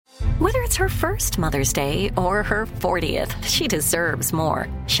Whether it's her first Mother's Day or her 40th, she deserves more.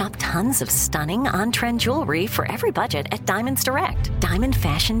 Shop tons of stunning on-trend jewelry for every budget at Diamonds Direct. Diamond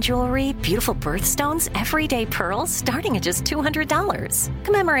fashion jewelry, beautiful birthstones, everyday pearls starting at just $200.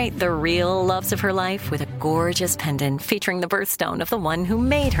 Commemorate the real loves of her life with a gorgeous pendant featuring the birthstone of the one who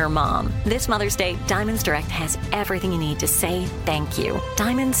made her mom. This Mother's Day, Diamonds Direct has everything you need to say thank you.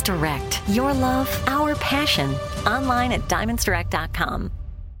 Diamonds Direct. Your love, our passion. Online at diamondsdirect.com.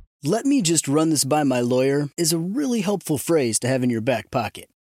 "Let me just run this by my lawyer" is a really helpful phrase to have in your back pocket.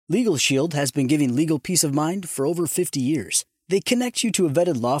 Legal Shield has been giving legal peace of mind for over 50 years. They connect you to a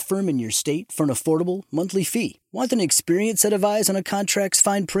vetted law firm in your state for an affordable monthly fee. Want an experienced set of eyes on a contract's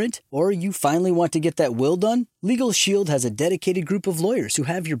fine print? Or you finally want to get that will done? Legal Shield has a dedicated group of lawyers who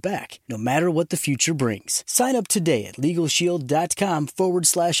have your back, no matter what the future brings. Sign up today at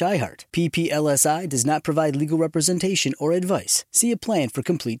LegalShield.com/iHeart. PPLSI does not provide legal representation or advice. See a plan for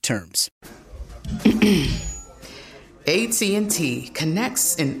complete terms. AT&T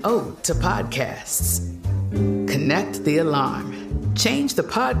connects an ode to podcasts. Connect the alarm. Change the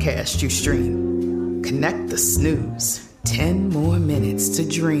podcast you stream. Connect the snooze. 10 more minutes to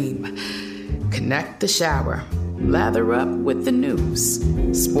dream. Connect the shower. Lather up with the news.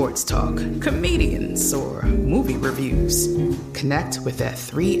 Sports talk, comedians, or movie reviews. Connect with that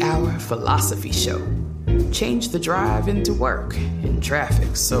 3-hour philosophy show. Change the drive into work in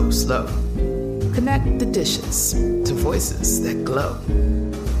traffic so slow. Connect the dishes to voices that glow.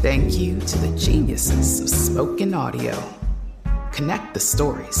 Thank you to the geniuses of spoken audio. Connect the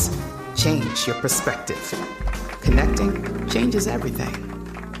stories. Change your perspective. Connecting changes everything.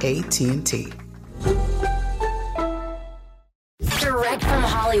 AT&T. Direct from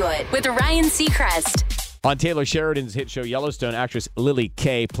Hollywood with Ryan Seacrest. On Taylor Sheridan's hit show Yellowstone, actress Lilli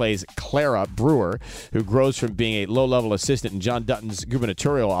Kay plays Clara Brewer, who grows from being a low-level assistant in John Dutton's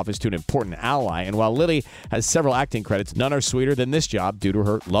gubernatorial office to an important ally. And while Lilli has several acting credits, none are sweeter than this job due to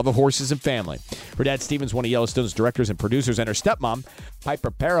her love of horses and family. Her dad, Steven's one of Yellowstone's directors and producers, and her stepmom, Piper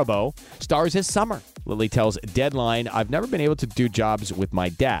Perabo, stars as Summer. Lilli tells Deadline, "I've never been able to do jobs with my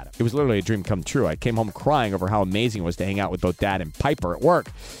dad. It was literally a dream come true. I came home crying over how amazing it was to hang out with both Dad and Piper at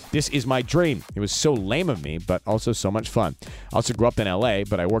work. This is my dream. It was so lame of me, but also so much fun. I also grew up in L.A.,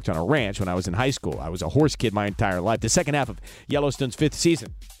 but I worked on a ranch when I was in high school. I was a horse kid my entire life." The second half of Yellowstone's 5th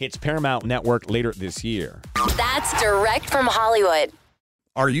season hits Paramount Network later this year. That's Direct from Hollywood.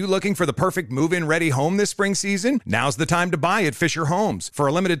 Are you looking for the perfect move-in ready home this spring season? Now's the time to buy at Fisher Homes. For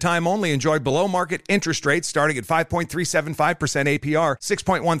a limited time only, enjoy below-market interest rates starting at 5.375% APR,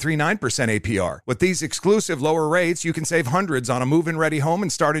 6.139% APR. With these exclusive lower rates, you can save hundreds on a move-in ready home and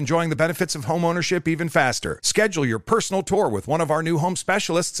start enjoying the benefits of home ownership even faster. Schedule your personal tour with one of our new home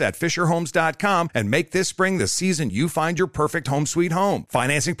specialists at FisherHomes.com and make this spring the season you find your perfect home sweet home.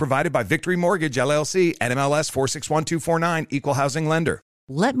 Financing provided by Victory Mortgage, LLC, NMLS 461249, Equal Housing Lender.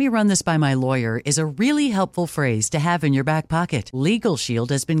 "Let me run this by my lawyer" is a really helpful phrase to have in your back pocket. Legal Shield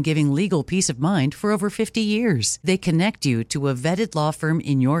has been giving legal peace of mind for over 50 years. They connect you to a vetted law firm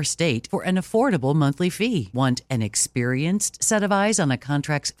in your state for an affordable monthly fee. Want an experienced set of eyes on a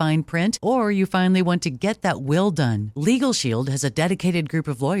contract's fine print? Or you finally want to get that will done? Legal Shield has a dedicated group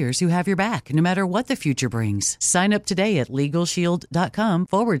of lawyers who have your back, no matter what the future brings. Sign up today at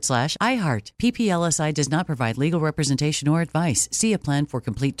LegalShield.com/iHeart. PPLSI does not provide legal representation or advice. See a plan for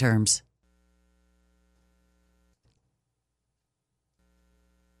complete terms.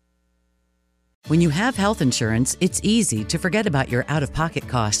 When you have health insurance, it's easy to forget about your out-of-pocket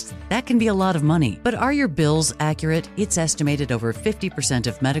costs. That can be a lot of money. But are your bills accurate? It's estimated over 50%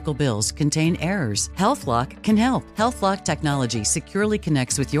 of medical bills contain errors. HealthLock can help. HealthLock technology securely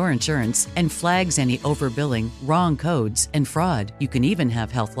connects with your insurance and flags any overbilling, wrong codes, and fraud. You can even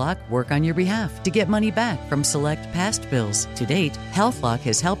have HealthLock work on your behalf to get money back from select past bills. To date, HealthLock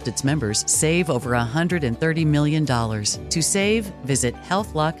has helped its members save over $130 million. To save, visit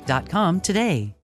healthlock.com today.